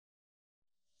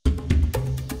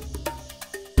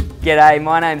G'day,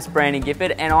 my name's Brandon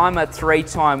Gifford and I'm a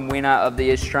 3-time winner of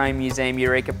the Australian Museum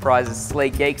Eureka Prize's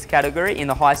Sleek Geeks category in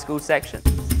the high school section.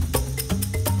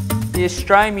 The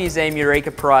Australian Museum Eureka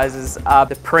Prizes are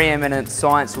the preeminent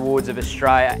science awards of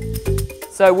Australia.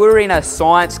 So we were in a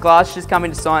science class, just come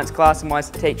into science class, and my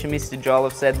teacher, Mr.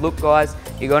 Jolliffe, said, look guys,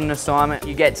 you got an assignment,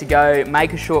 you get to go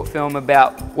make a short film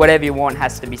about whatever you want,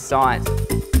 has to be science.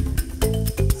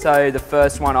 So the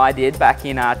first one I did back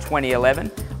in 2011,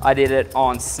 I did it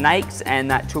on snakes and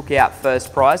that took out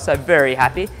first prize, so very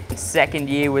happy. Second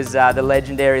year was the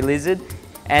legendary lizard,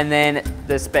 and then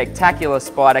the spectacular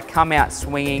spider come out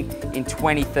swinging in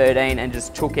 2013 and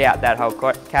just took out that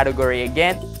whole category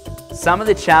again. Some of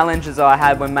the challenges I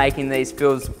had when making these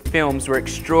films were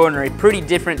extraordinary, pretty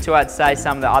different to, I'd say,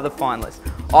 some of the other finalists.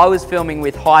 I was filming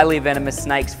with highly venomous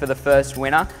snakes for the first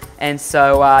winner, and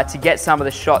so to get some of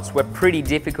the shots were pretty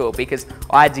difficult because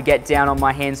I had to get down on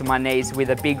my hands and my knees with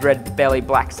a big red belly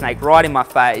black snake right in my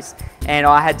face, and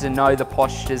I had to know the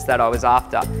postures that I was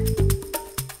after.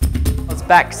 I was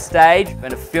backstage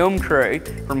and a film crew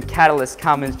from Catalyst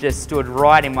come and just stood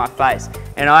right in my face,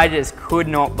 and I just could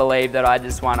not believe that I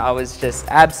just won. I was just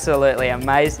absolutely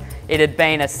amazed. It had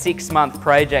been a 6-month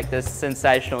project, this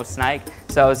sensational snake,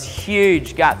 so it was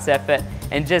huge guts effort,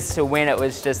 and just to win it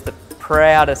was just the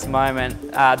proudest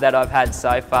moment that I've had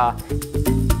so far.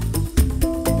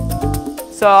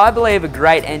 So I believe a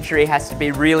great entry has to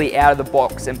be really out of the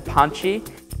box and punchy,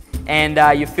 and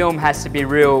your film has to be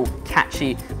real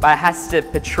catchy, but it has to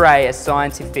portray a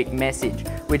scientific message,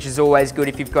 which is always good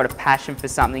if you've got a passion for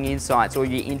something in science or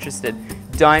you're interested.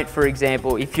 Don't, for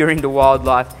example, if you're into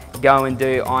wildlife, go and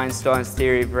do Einstein's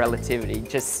theory of relativity.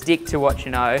 Just stick to what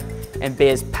you know and be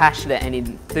as passionate and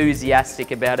enthusiastic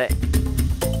about it.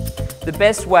 The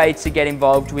best way to get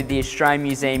involved with the Australian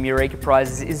Museum Eureka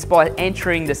Prizes is by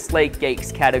entering the Sleek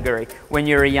Geeks category when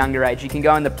you're a younger age. You can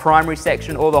go in the primary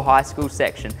section or the high school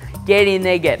section. Get in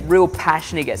there, get real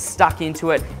passionate, get stuck into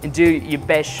it and do your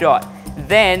best shot.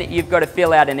 Then you've got to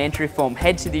fill out an entry form.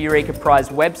 Head to the Eureka Prize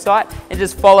website and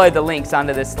just follow the links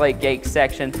under the Sleek Geeks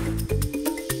section.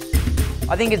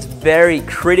 I think it's very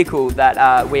critical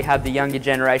that we have the younger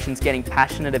generations getting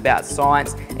passionate about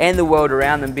science and the world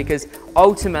around them, because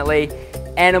ultimately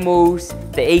animals,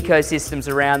 the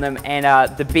ecosystems around them and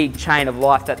the big chain of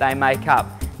life that they make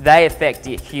up, they affect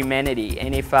humanity,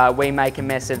 and if we make a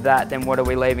mess of that, then what are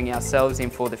we leaving ourselves in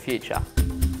for the future?